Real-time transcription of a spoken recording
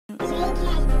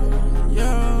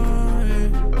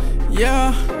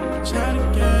Yeah,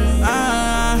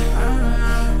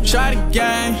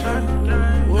 trottergang.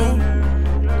 What?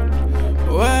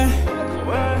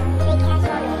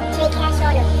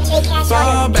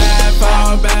 Fall back,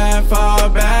 fall back, fall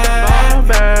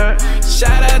back.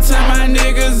 Shout out to my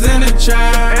niggas in the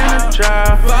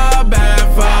trap. Fall back,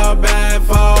 fall back,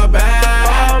 fall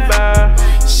back.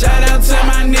 Shout out to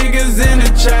my niggas in the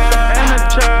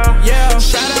trap. Yeah,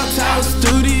 shout out to our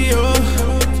studio.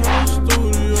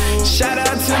 Shout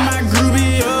out to my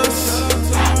groovies.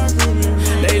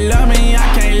 They love me, I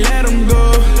can't let them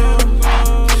go.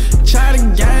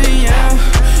 Trottergang,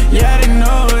 yeah, they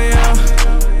know, yeah.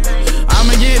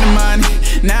 I'ma get the money,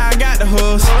 now I got the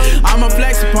hoes. I'ma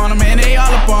flex upon them and they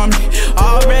all up on me.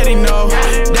 Already know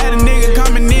that a nigga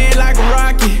coming in like a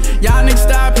rocket. Y'all niggas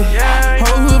stop it.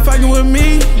 Whole hood fucking with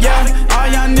me, yeah. All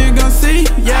y'all niggas gon' see,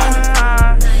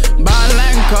 yeah. Ballin'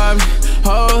 like a carbon,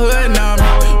 whole hood know me.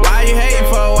 Why you hating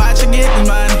for? Watch her get this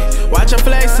money. Watch her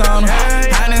flex on them.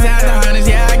 Hundreds after hundreds,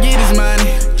 yeah, I get this money.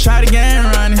 Try to get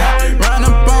running, run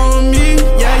up on me,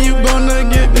 yeah, you gonna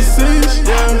get the sense,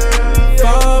 yeah.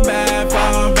 Fall back,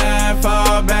 fall back,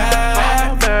 fall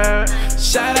back.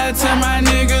 Shout out to my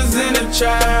niggas in the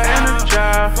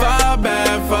trap. Fall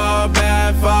back, fall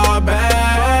back, fall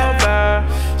back.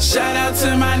 Shout out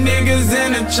to my niggas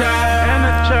in the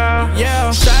trap.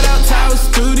 Yeah, shout out to our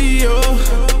studio.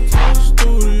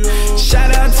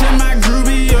 Shout out to my groovies.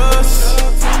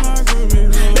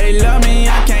 They love me,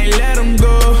 I can't let them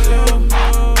go.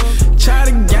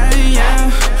 Trottergang,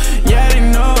 yeah, they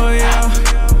know, yeah.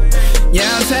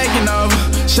 Yeah, I'm taking over,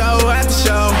 show after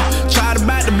show. Try to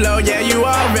bite the blow, yeah, you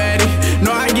already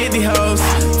know I get the hoes.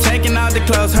 Taking out the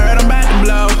clothes, heard I'm about to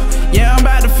blow. Yeah, I'm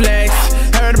about to flex,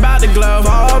 heard about the glow.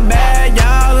 All bad,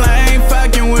 y'all ain't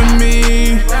fucking with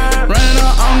me. Running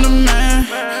up on the man,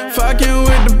 fucking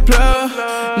with the plug.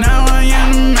 Now I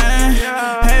am the man,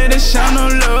 hey, they show no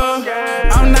love.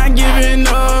 I'm not giving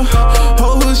up,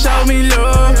 whole hood show me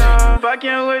love.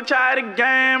 Fucking with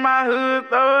Trottergang, my hood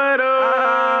throw it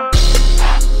up.